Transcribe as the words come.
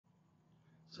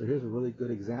So here's a really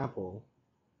good example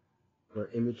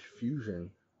where image fusion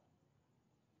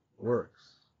works.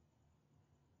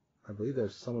 I believe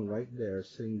there's someone right there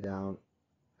sitting down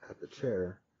at the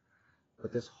chair,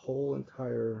 but this whole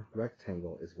entire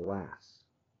rectangle is glass.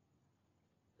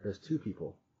 There's 2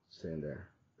 people sitting there,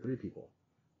 3 people.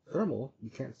 Thermal, you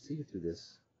can't see through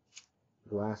this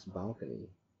glass balcony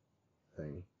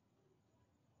thing.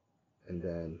 And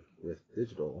then with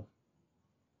digital,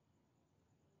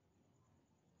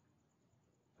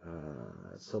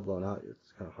 it's so blown out,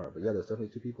 it's kind of hard. But yeah, there's definitely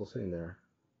 2 people sitting there,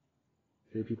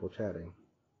 3 people chatting.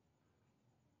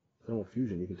 Thermal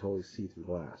fusion, you can totally see through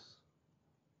glass.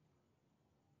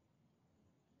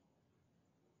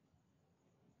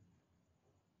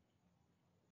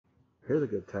 Here's a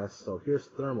good test. So here's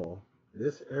thermal.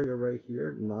 This area right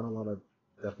here, not a lot of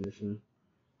definition.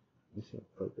 Let me see if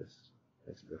focus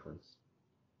makes a difference.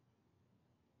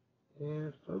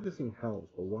 And focusing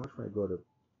helps, but watch when I go to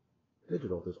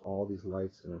digital, there's all these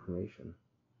lights and information.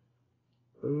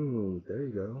 Boom, there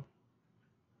you go.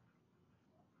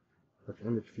 With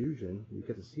image fusion, you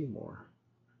get to see more.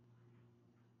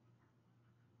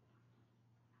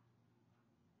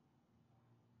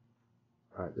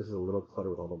 Alright, this is a little clutter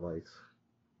with all the lights.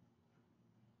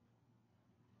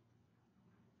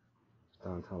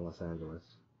 Downtown Los Angeles.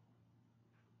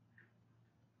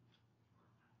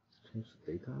 Let's change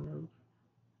the daytime mode.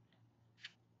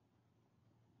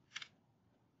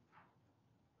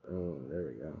 Boom, there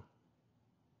we go.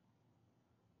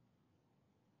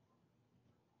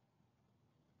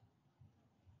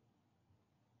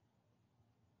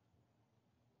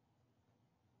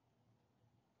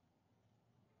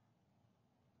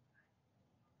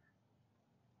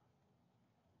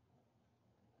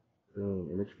 Boom,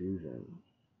 image fusion.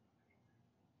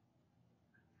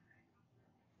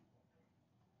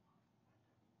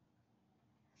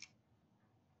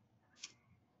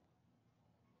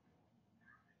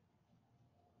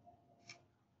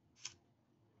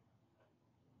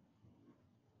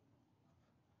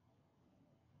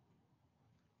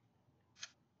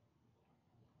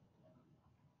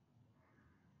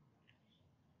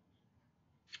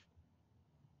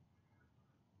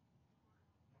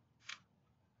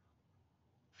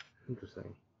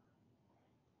 Interesting.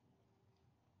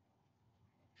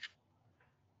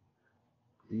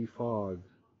 Defog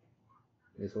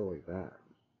is all like that.